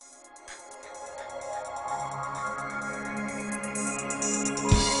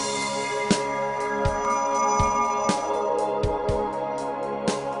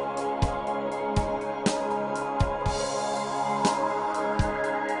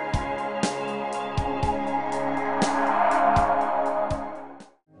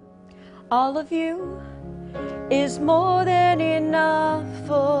all of you is more than enough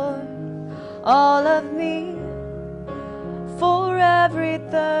for all of me, for every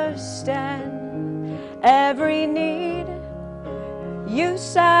thirst and every need. You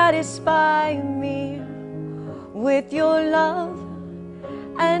satisfy me with your love,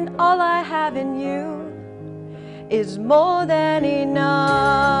 and all I have in you is more than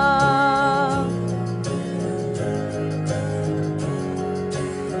enough.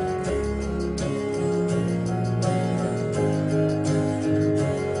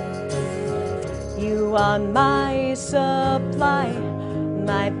 You are my supply,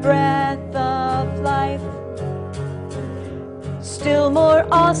 my breath of life, still more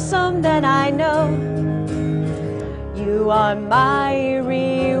awesome than I know. You are my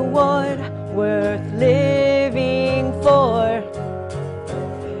reward, worth living for,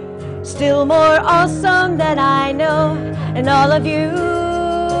 still more awesome than I know. And all of you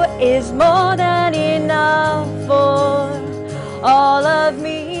is more than enough for all of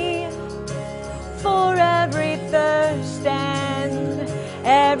me, for every thirst and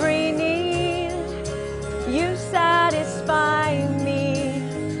every need. You satisfy me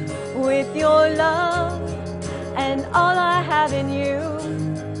with your love, and all I have in you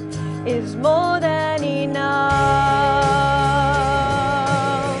is more than enough.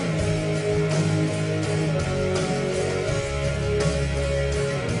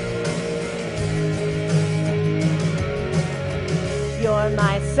 You're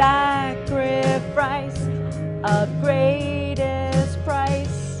my sacrifice of greatest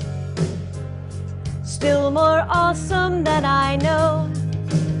price, still more awesome than I know.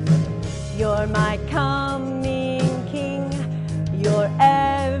 You're my coming King, you're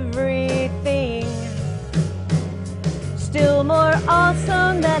everything, still more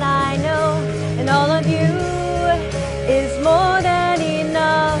awesome than I know. And all of you is more than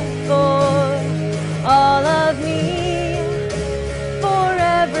enough for all of me, for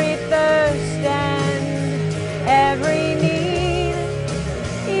every thirst and every need.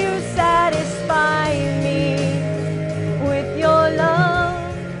 You satisfy me with your love,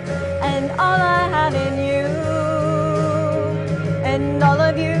 and all I have in you, and all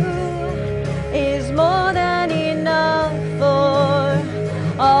of you is more than enough for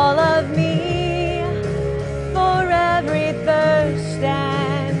all of me, for every thirst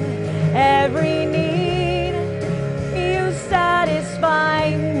and every need. You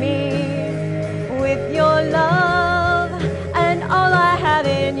satisfy me with your love, and all I have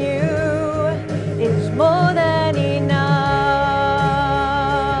in you is more than enough.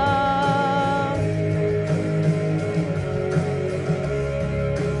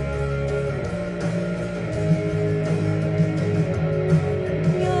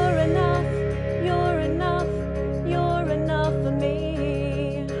 You're enough, you're enough, you're enough for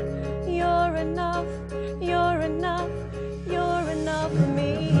me. You're enough, you're enough, you're enough for me.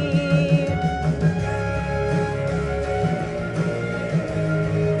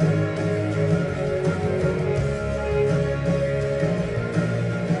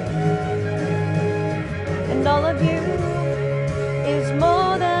 And all of you is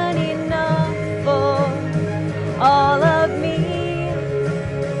more than enough for all of me,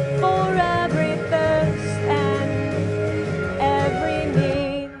 for every thirst and every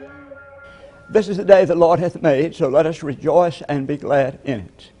need. This is the day the Lord hath made, so let us rejoice and be glad in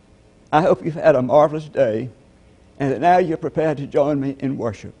it. I hope you've had a marvelous day, and that now you're prepared to join me in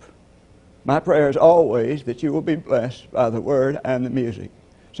worship. My prayer is always that you will be blessed by the word and the music.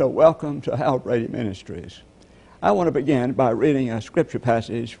 So welcome to Hal Brady Ministries. I want to begin by reading a scripture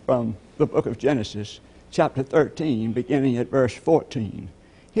passage from the book of Genesis, chapter 13, beginning at verse 14.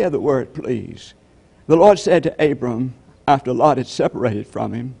 Hear the word, please. The Lord said to Abram, after Lot had separated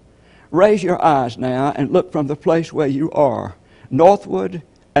from him, "Raise your eyes now and look from the place where you are, northward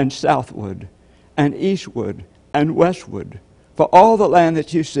and southward, and eastward and westward. For all the land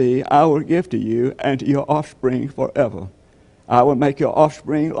that you see I will give to you and to your offspring forever. I will make your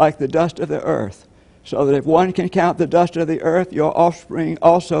offspring like the dust of the earth, so that if one can count the dust of the earth, your offspring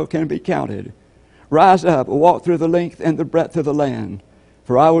also can be counted. Rise up, walk through the length and the breadth of the land,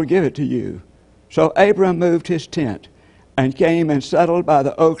 for I will give it to you." So Abram moved his tent and came and settled by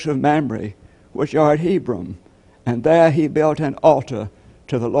the oaks of Mamre, which are at Hebron, and there he built an altar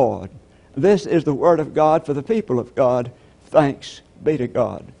to the Lord. This is the word of God for the people of God. Thanks be to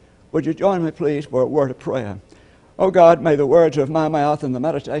God. Would you join me, please, for a word of prayer? O God, may the words of my mouth and the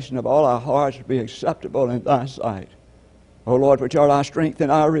meditation of all our hearts be acceptable in thy sight. O Lord, which art our strength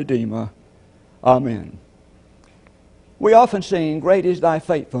and our Redeemer. Amen. We often sing, "Great is thy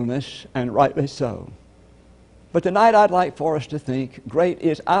faithfulness," and rightly so. But tonight I'd like for us to think, great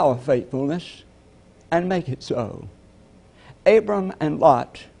is our faithfulness, and make it so. Abram and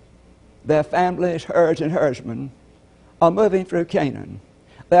Lot, their families, herds and herdsmen, are moving through Canaan.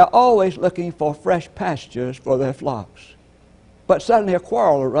 They are always looking for fresh pastures for their flocks. But suddenly a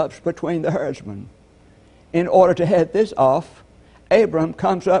quarrel erupts between the herdsmen. In order to head this off, Abram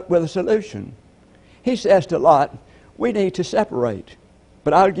comes up with a solution. He says to Lot, we need to separate,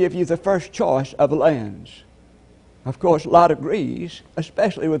 but I'll give you the first choice of the lands. Of course, Lot agrees,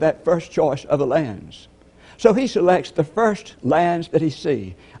 especially with that first choice of the lands. So he selects the first lands that he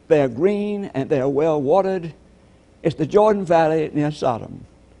sees. They are green and they are well watered. It's the Jordan Valley near Sodom.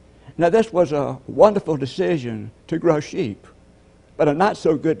 Now this was a wonderful decision to grow sheep, but a not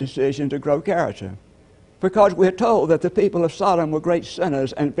so good decision to grow character, because we're told that the people of Sodom were great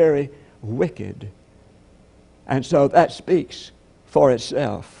sinners and very wicked. And so that speaks for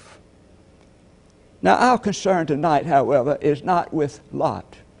itself. Now our concern tonight, however, is not with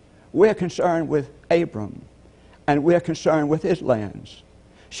Lot. We're concerned with Abram, and we're concerned with his lands.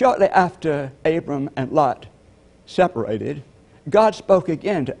 Shortly after Abram and Lot separated, God spoke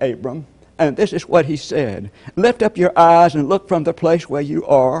again to Abram, and this is what he said. Lift up your eyes and look from the place where you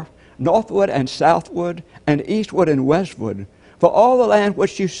are, northward and southward, and eastward and westward. For all the land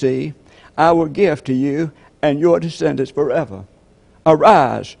which you see, I will give to you and your descendants forever.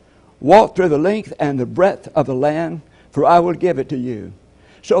 Arise, walk through the length and the breadth of the land, for I will give it to you.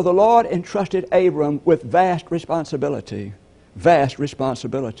 So the Lord entrusted Abram with vast responsibility. Vast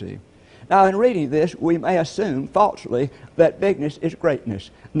responsibility. Now, in reading this, we may assume falsely that bigness is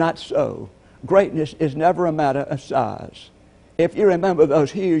greatness. Not so. Greatness is never a matter of size. If you remember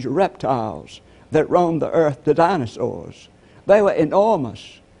those huge reptiles that roamed the earth, the dinosaurs, they were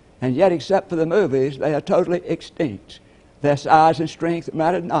enormous, and yet except for the movies, they are totally extinct. Their size and strength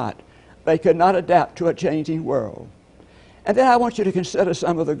mattered not. They could not adapt to a changing world. And then I want you to consider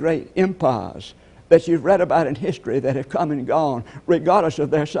some of the great empires that you've read about in history that have come and gone, regardless of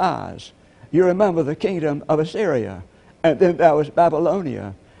their size. You remember the kingdom of Assyria, and then there was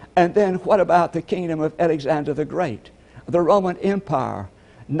Babylonia. And then what about the kingdom of Alexander the Great, the Roman Empire,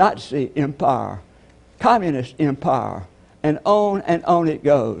 Nazi Empire, Communist Empire, and on it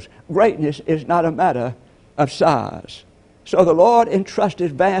goes. Greatness is not a matter of size. So the Lord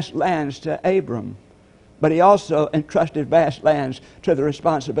entrusted vast lands to Abram, but he also entrusted vast lands to the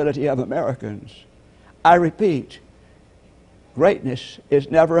responsibility of Americans. I repeat, greatness is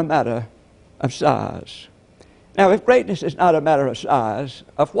never a matter of size. Now, if greatness is not a matter of size,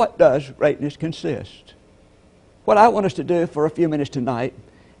 of what does greatness consist? What I want us to do for a few minutes tonight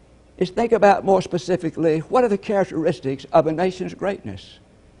is think about more specifically what are the characteristics of a nation's greatness.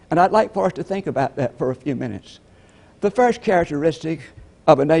 And I'd like for us to think about that for a few minutes. The first characteristic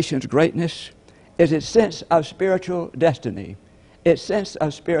of a nation's greatness is its sense of spiritual destiny. Its sense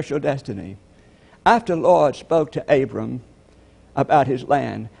of spiritual destiny. After the Lord spoke to Abram about his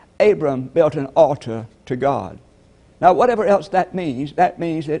land, Abram built an altar to God. Now, whatever else that means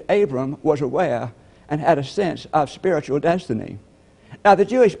that Abram was aware and had a sense of spiritual destiny. Now, the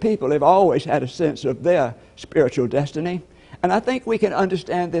Jewish people have always had a sense of their spiritual destiny, and I think we can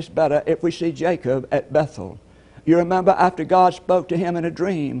understand this better if we see Jacob at Bethel. You remember after God spoke to him in a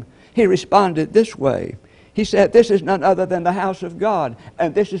dream, he responded this way. He said, this is none other than the house of God,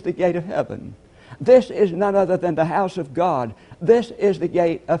 and this is the gate of heaven. This is none other than the house of God. This is the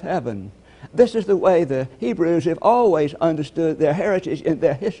gate of heaven. This is the way the Hebrews have always understood their heritage in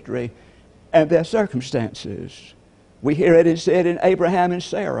their history and their circumstances. We hear it and see it in Abraham and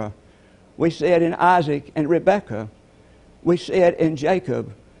Sarah. We see it in Isaac and Rebekah. We see it in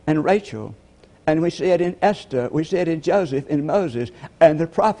Jacob and Rachel. And we see it in Esther. We see it in Joseph and Moses and the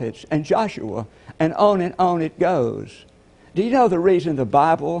prophets and Joshua. And on it goes. Do you know the reason the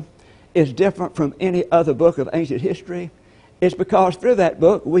Bible is different from any other book of ancient history? It's because through that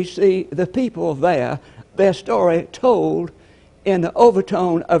book we see the people there, their story told in the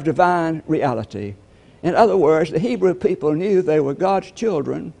overtone of divine reality. In other words, the Hebrew people knew they were God's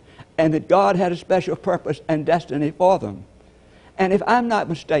children and that God had a special purpose and destiny for them. And if I'm not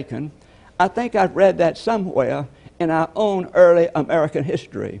mistaken, I think I've read that somewhere in our own early American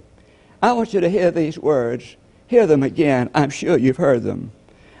history. I want you to hear these words. Hear them again. I'm sure you've heard them.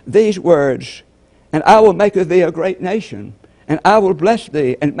 These words, and I will make of thee a great nation, and I will bless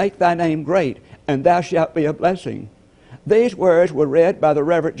thee and make thy name great, and thou shalt be a blessing. These words were read by the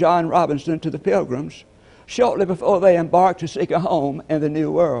Reverend John Robinson to the Pilgrims shortly before they embarked to seek a home in the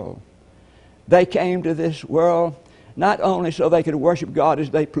New World. They came to this world not only so they could worship God as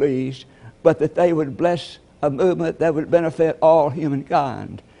they pleased, but that they would bless a movement that would benefit all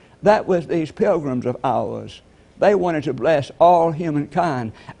humankind. That was these pilgrims of ours. They wanted to bless all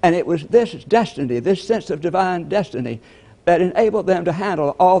humankind. And it was this destiny, this sense of divine destiny, that enabled them to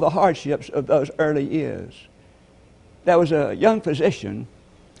handle all the hardships of those early years. There was a young physician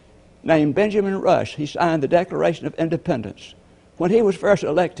named Benjamin Rush. He signed the Declaration of Independence. When he was first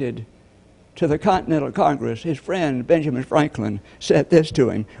elected to the Continental Congress, his friend Benjamin Franklin said this to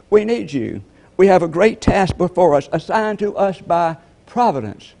him: "We need you. We have a great task before us, assigned to us by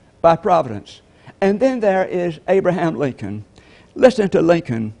providence, by providence." And then there is Abraham Lincoln. Listen to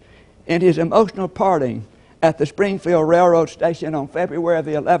Lincoln in his emotional parting at the Springfield Railroad Station on February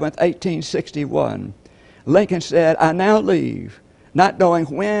the 11th, 1861. Lincoln said, "I now leave, not knowing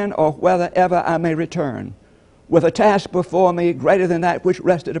when or whether ever I may return, with a task before me greater than that which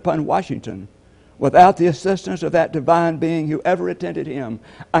rested upon Washington. Without the assistance of that divine being who ever attended him,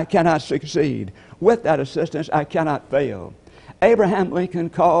 I cannot succeed. With that assistance, I cannot fail." Abraham Lincoln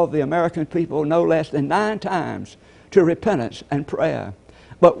called the American people no less than 9 times to repentance and prayer.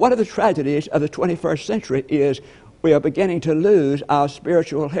 But one of the tragedies of the 21st century is we are beginning to lose our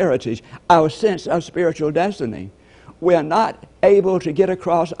spiritual heritage, our sense of spiritual destiny. We are not able to get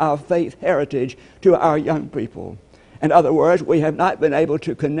across our faith heritage to our young people. In other words, we have not been able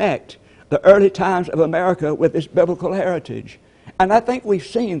to connect the early times of America with its biblical heritage. And I think we've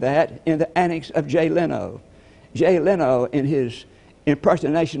seen that in the antics of Jay Leno. Jay Leno, in his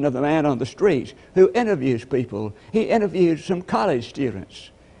impersonation of the man on the streets who interviews people, he interviewed some college students.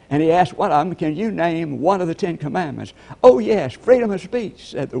 And he asked one of them, "Can you name one of the 10 Commandments?" "Oh, yes, freedom of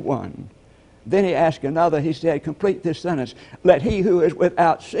speech," said the one. Then he asked another, he said, "Complete this sentence, let he who is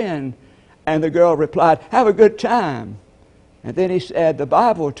without sin." And the girl replied, "Have a good time." And then he said, "The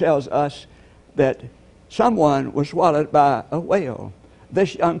Bible tells us that someone was swallowed by a whale."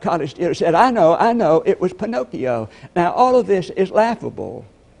 This young college student said, I know, it was Pinocchio." Now, all of this is laughable.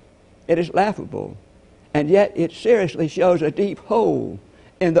 It is laughable. And yet it seriously shows a deep hole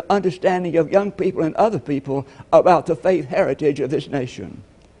in the understanding of young people and other people about the faith heritage of this nation.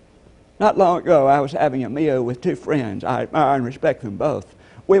 Not long ago, I was having a meal with 2 friends. I admire and respect them both.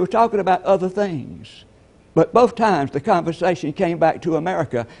 We were talking about other things. But both times the conversation came back to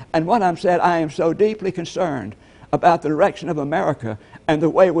America. And one of them said, "I am so deeply concerned about the direction of America and the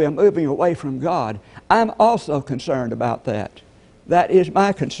way we are moving away from God. I'm also concerned about that. That is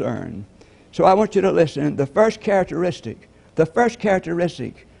my concern." So I want you to listen. The first characteristic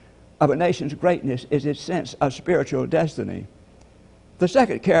of a nation's greatness is its sense of spiritual destiny. The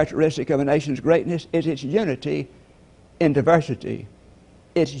second characteristic of a nation's greatness is its unity in diversity.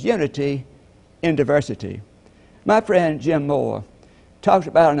 Its unity in diversity. My friend Jim Moore talks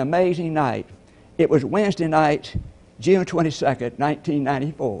about an amazing night. It was Wednesday night, June 22nd,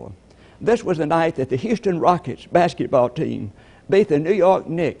 1994. This was the night that the Houston Rockets basketball team beat the New York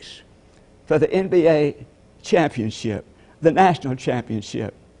Knicks for the NBA championship, the national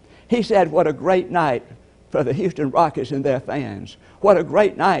championship. He said, "What a great night for the Houston Rockets and their fans. What a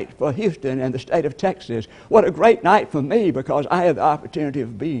great night for Houston and the state of Texas. What a great night for me because I had the opportunity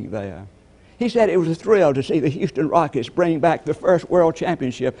of being there." He said it was a thrill to see the Houston Rockets bring back the first world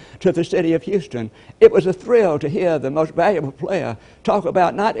championship to the city of Houston. It was a thrill to hear the most valuable player talk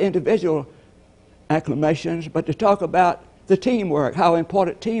about not individual acclamations, but to talk about the teamwork, how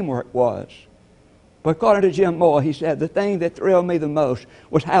important teamwork was. But according to Jim Moore, he said, the thing that thrilled me the most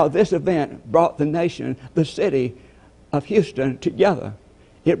was how this event brought the nation, the city of Houston, together.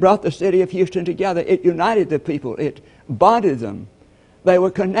 It brought the city of Houston together. It united the people. It bonded them. They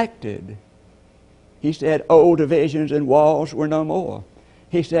were connected. He said old divisions and walls were no more.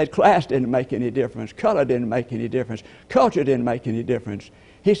 He said class didn't make any difference. Color didn't make any difference. Culture didn't make any difference.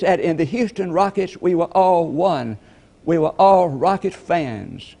 He said in the Houston Rockets, we were all one. We were all Rocket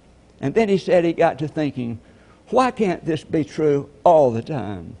fans. And then he said he got to thinking, why can't this be true all the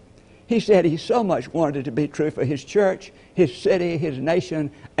time? He said he so much wanted it to be true for his church, his city, his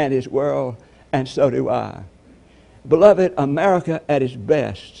nation, and his world, and so do I. Beloved, America at its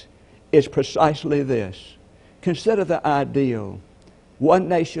best is precisely this. Consider the ideal. One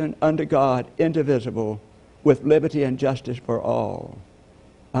nation under God, indivisible, with liberty and justice for all.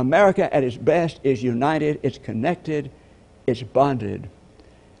 America at its best is united, it's connected, it's bonded.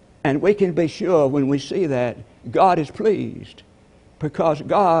 And we can be sure when we see that, God is pleased because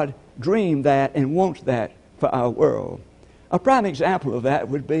God dreamed that and wants that for our world. A prime example of that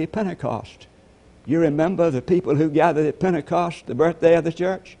would be Pentecost. You remember the people who gathered at Pentecost, the birthday of the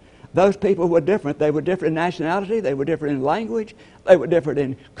church? Those people were different. They were different in nationality. They were different in language. They were different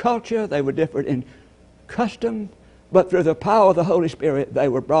in culture. They were different in custom. But through the power of the Holy Spirit, they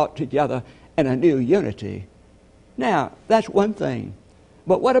were brought together in a new unity. Now, that's one thing.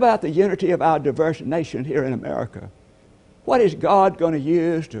 But what about the unity of our diverse nation here in America? What is God going to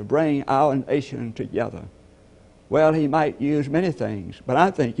use to bring our nation together? Well, he might use many things, but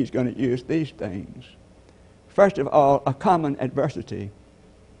I think he's going to use these things. First of all, a common adversity.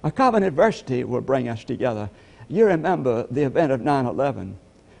 A common adversity will bring us together. You remember the event of 9/11.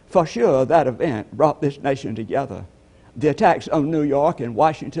 For sure, that event brought this nation together. The attacks on New York and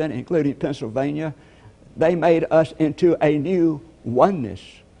Washington, including Pennsylvania, they made us into a new oneness.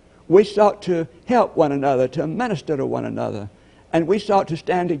 We sought to help one another, to minister to one another, and we sought to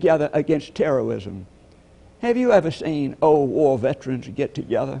stand together against terrorism. Have you ever seen old war veterans get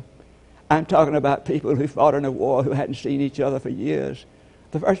together? I'm talking about people who fought in a war who hadn't seen each other for years.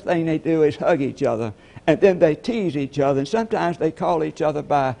 The first thing they do is hug each other, and then they tease each other, and sometimes they call each other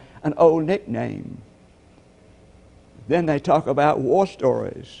by an old nickname. Then they talk about war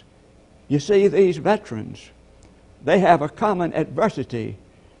stories. You see, these veterans, they have a common adversity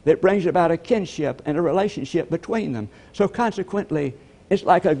that brings about a kinship and a relationship between them. So consequently, it's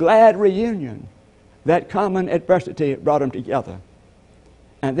like a glad reunion. That common adversity brought them together.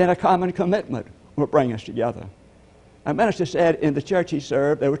 And then a common commitment will bring us together. A minister said in the church he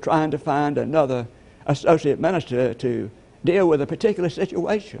served, they were trying to find another associate minister to deal with a particular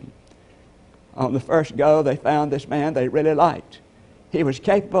situation. On the first go, they found this man they really liked. He was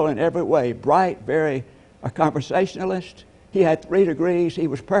capable in every way, bright, very a conversationalist. He had 3 degrees. He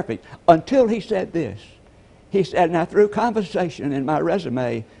was perfect until he said this. He said, now through conversation in my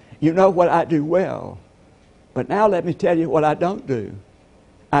resume, you know what I do well. But now let me tell you what I don't do.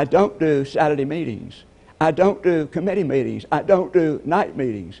 I don't do Saturday meetings. I don't do committee meetings. I don't do night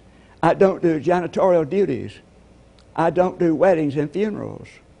meetings. I don't do janitorial duties. I don't do weddings and funerals.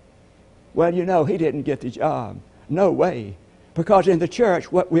 Well, you know, he didn't get the job. No way. Because in the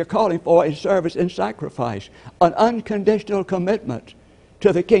church, what we're calling for is service and sacrifice, an unconditional commitment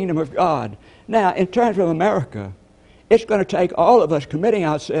to the kingdom of God. Now, in terms of America, it's going to take all of us committing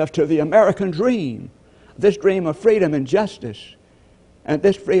ourselves to the American dream, this dream of freedom and justice, and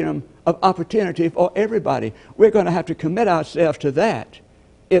this freedom of opportunity for everybody. We're going to have to commit ourselves to that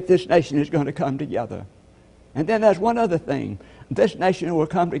if this nation is going to come together. And then there's one other thing. This nation will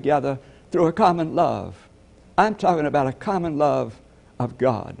come together through a common love. I'm talking about a common love of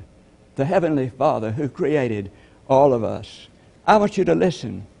God, the Heavenly Father who created all of us. I want you to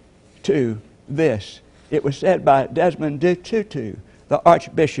listen to this. It was said by Desmond Tutu, the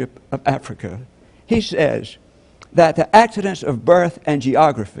Archbishop of Africa. He says that the accidents of birth and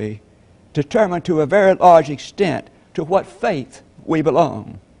geography determine to a very large extent to what faith we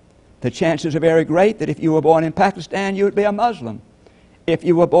belong. The chances are very great that if you were born in Pakistan, you would be a Muslim. If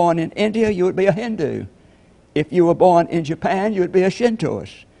you were born in India, you would be a Hindu. If you were born in Japan, you would be a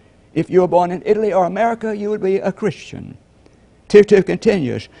Shintoist. If you were born in Italy or America, you would be a Christian. Tutu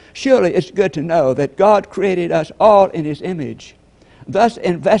continues, surely it's good to know that God created us all in His image, thus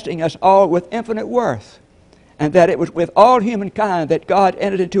investing us all with infinite worth, and that it was with all humankind that God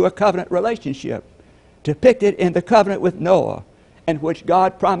entered into a covenant relationship, depicted in the covenant with Noah, in which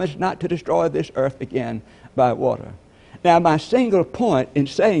God promised not to destroy this earth again by water. Now, my single point in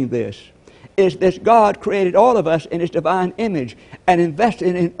saying this is this: God created all of us in His divine image and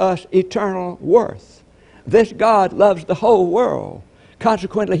invested in us eternal worth. This God loves the whole world.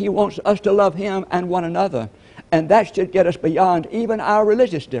 Consequently, He wants us to love Him and one another. And that should get us beyond even our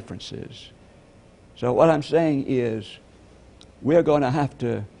religious differences. So what I'm saying is, we're going to have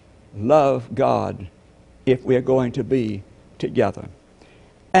to love God if we're going to be together.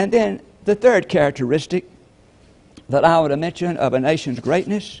 And then the third characteristic that I want to mention of a nation's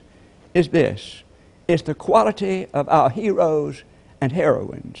greatness is this. It's the quality of our heroes and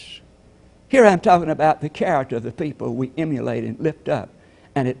heroines. Here I'm talking about the character of the people we emulate and lift up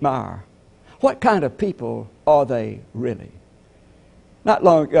and admire. What kind of people are they really? Not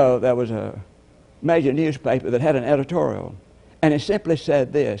long ago, there was a major newspaper that had an editorial, and it simply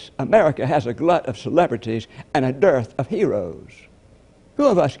said this: America has a glut of celebrities and a dearth of heroes. Who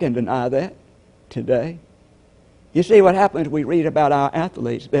of us can deny that today? You see, what happens, we read about our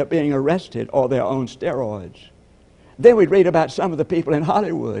athletes, they're being arrested or they're on steroids. Then we read about some of the people in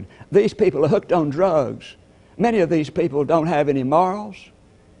Hollywood. These people are hooked on drugs. Many of these people don't have any morals.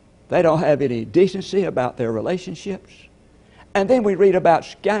 They don't have any decency about their relationships. And then we read about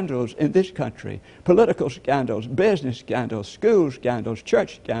scandals in this country, political scandals, business scandals, school scandals,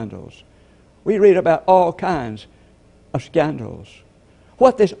 church scandals. We read about all kinds of scandals.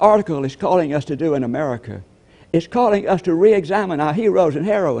 What this article is calling us to do in America is calling us to re-examine our heroes and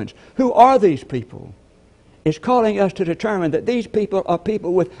heroines. Who are these people? is calling us to determine that these people are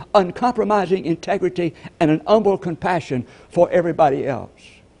people with uncompromising integrity and an humble compassion for everybody else.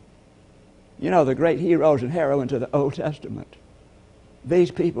 You know, the great heroes and heroines of the Old Testament, these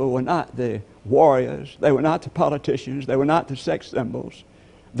people were not the warriors, they were not the politicians, they were not the sex symbols.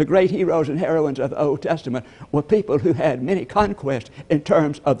 The great heroes and heroines of the Old Testament were people who had many conquests in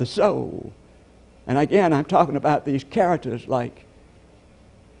terms of the soul. And again, I'm talking about these characters like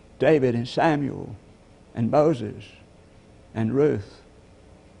David and Samuel and Moses and Ruth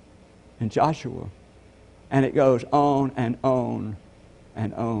and Joshua. And it goes on and on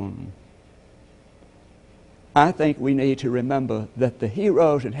and on. I think we need to remember that the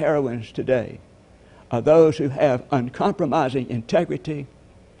heroes and heroines today are those who have uncompromising integrity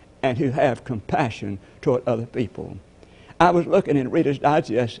and who have compassion toward other people. I was looking in Reader's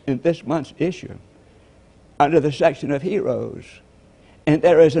Digest in this month's issue under the section of heroes, and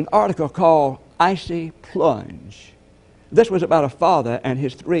there is an article called Icy Plunge. This was about a father and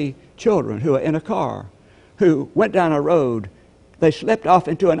his 3 children who were in a car, who went down a road. They slipped off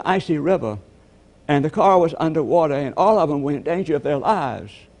into an icy river, and the car was underwater, and all of them were in danger of their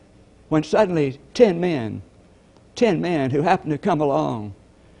lives, when suddenly 10 men who happened to come along,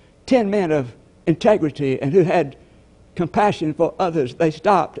 10 men of integrity and who had compassion for others, they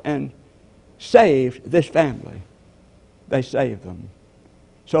stopped and saved this family. They saved them.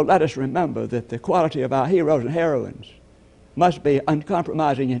 So let us remember that the quality of our heroes and heroines must be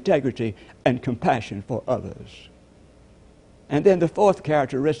uncompromising integrity and compassion for others. And then the 4th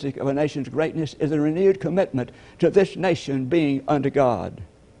characteristic of a nation's greatness is a renewed commitment to this nation being under God.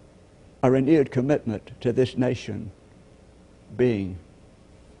 A renewed commitment to this nation being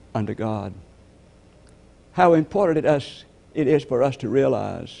under God. How important it is for us to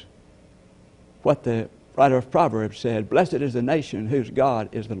realize what the writer of Proverbs said, "Blessed is the nation whose God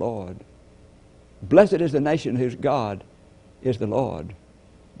is the Lord." Blessed is the nation whose God is the Lord.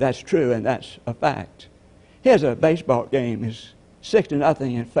 That's true, and that's a fact. Here's a baseball game. It's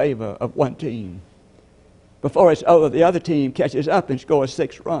 6-0 in favor of one team. Before it's over, the other team catches up and scores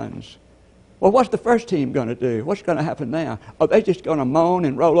 6 runs. Well, what's the first team going to do? What's going to happen now? Are they just going to moan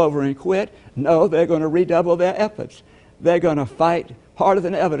and roll over and quit? No, they're going to redouble their efforts. They're going to fight harder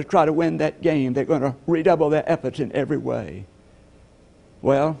than ever to try to win that game. They're going to redouble their efforts in every way.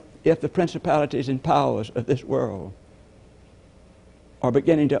 Well, if the principalities and powers of this world are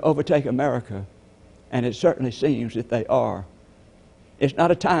beginning to overtake America, and it certainly seems that they are, it's not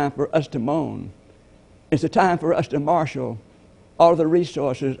a time for us to moan. It's a time for us to marshal all the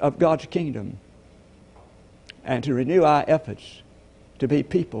resources of God's kingdom and to renew our efforts to be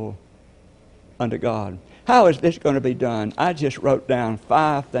people under God. How is this going to be done? I just wrote down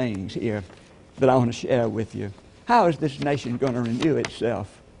 5 things here that I want to share with you. How is this nation going to renew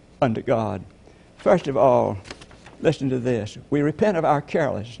itself under God? First of all, listen to this. We repent of our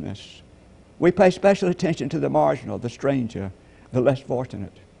carelessness. We pay special attention to the marginal, the stranger, the less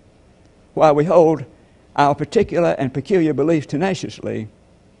fortunate. While we hold our particular and peculiar beliefs tenaciously,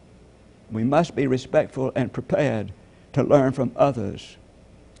 we must be respectful and prepared to learn from others,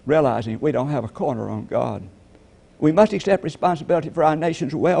 realizing we don't have a corner on God. We must accept responsibility for our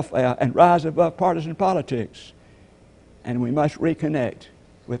nation's welfare and rise above partisan politics. And we must reconnect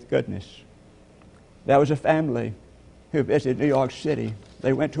with goodness. There was a family who visited New York City.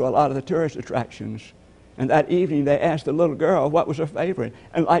 They went to a lot of the tourist attractions. And that evening they asked the little girl what was her favorite.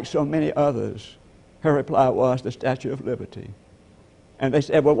 And like so many others, her reply was the Statue of Liberty. And they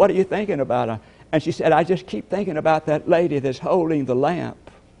said, well, what are you thinking about her? And she said, I just keep thinking about that lady that's holding the lamp.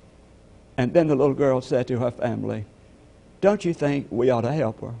 And then the little girl said to her family, don't you think we ought to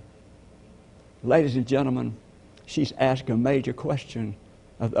help her? Ladies and gentlemen, she's asked a major question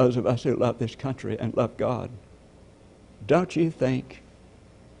of those of us who love this country and love God. Don't you think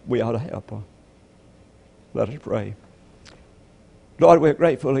we ought to help her? Let us pray. Lord, we're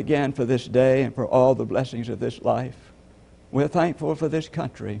grateful again for this day and for all the blessings of this life. We're thankful for this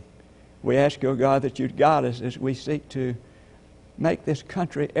country. We ask, oh God, that you'd guide us as we seek to make this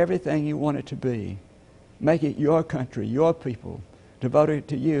country everything you want it to be. Make it your country, your people, devoted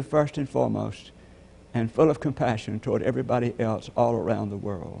to you first and foremost, and full of compassion toward everybody else all around the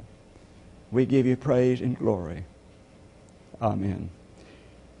world. We give you praise and glory. Amen.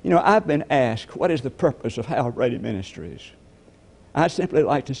 You know, I've been asked, what is the purpose of Howard Brady Ministries? I'd simply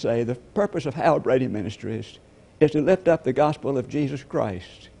like to say the purpose of Howard Brady Ministries is to lift up the gospel of Jesus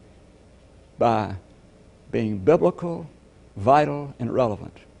Christ by being biblical, vital, and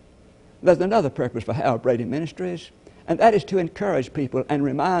relevant. There's another purpose for Howard Brady Ministries, and that is to encourage people and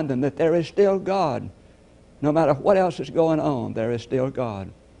remind them that there is still God. No matter what else is going on, there is still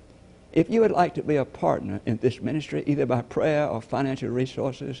God. If you would like to be a partner in this ministry, either by prayer or financial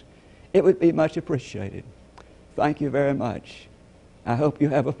resources, it would be much appreciated. Thank you very much. I hope you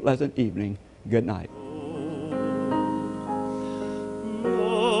have a pleasant evening. Good night.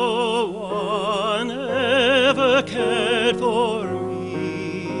 No one ever cared for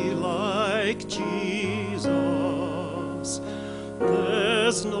me like Jesus.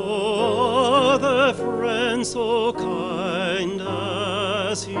 There's no other friend so kind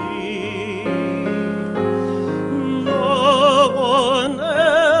as He. No one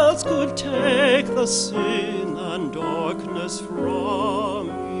else could take the sin and darkness from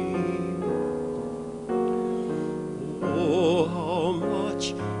me. Oh, how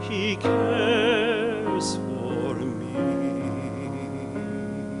much He cares for me.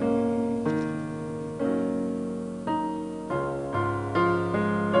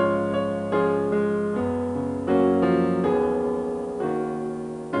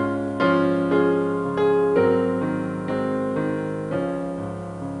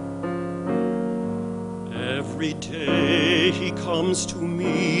 Every day He comes to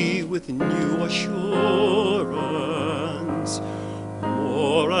me with new assurance.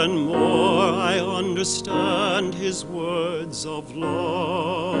 More and more I understand His words of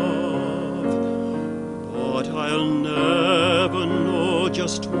love. But I'll never know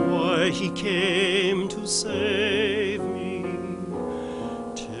just why He came to save me,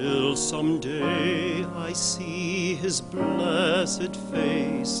 till someday I see His blessed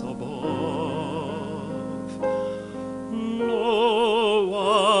face above. No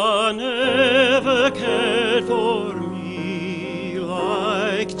one ever cared for me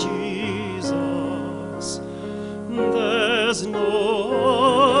like Jesus. There's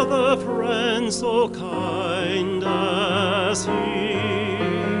no other friend so kind as He.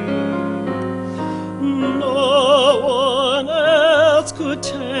 No one else could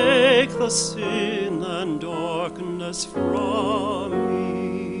take the sin and darkness from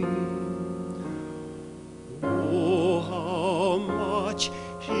me. Oh, how much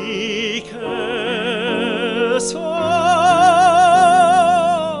He cares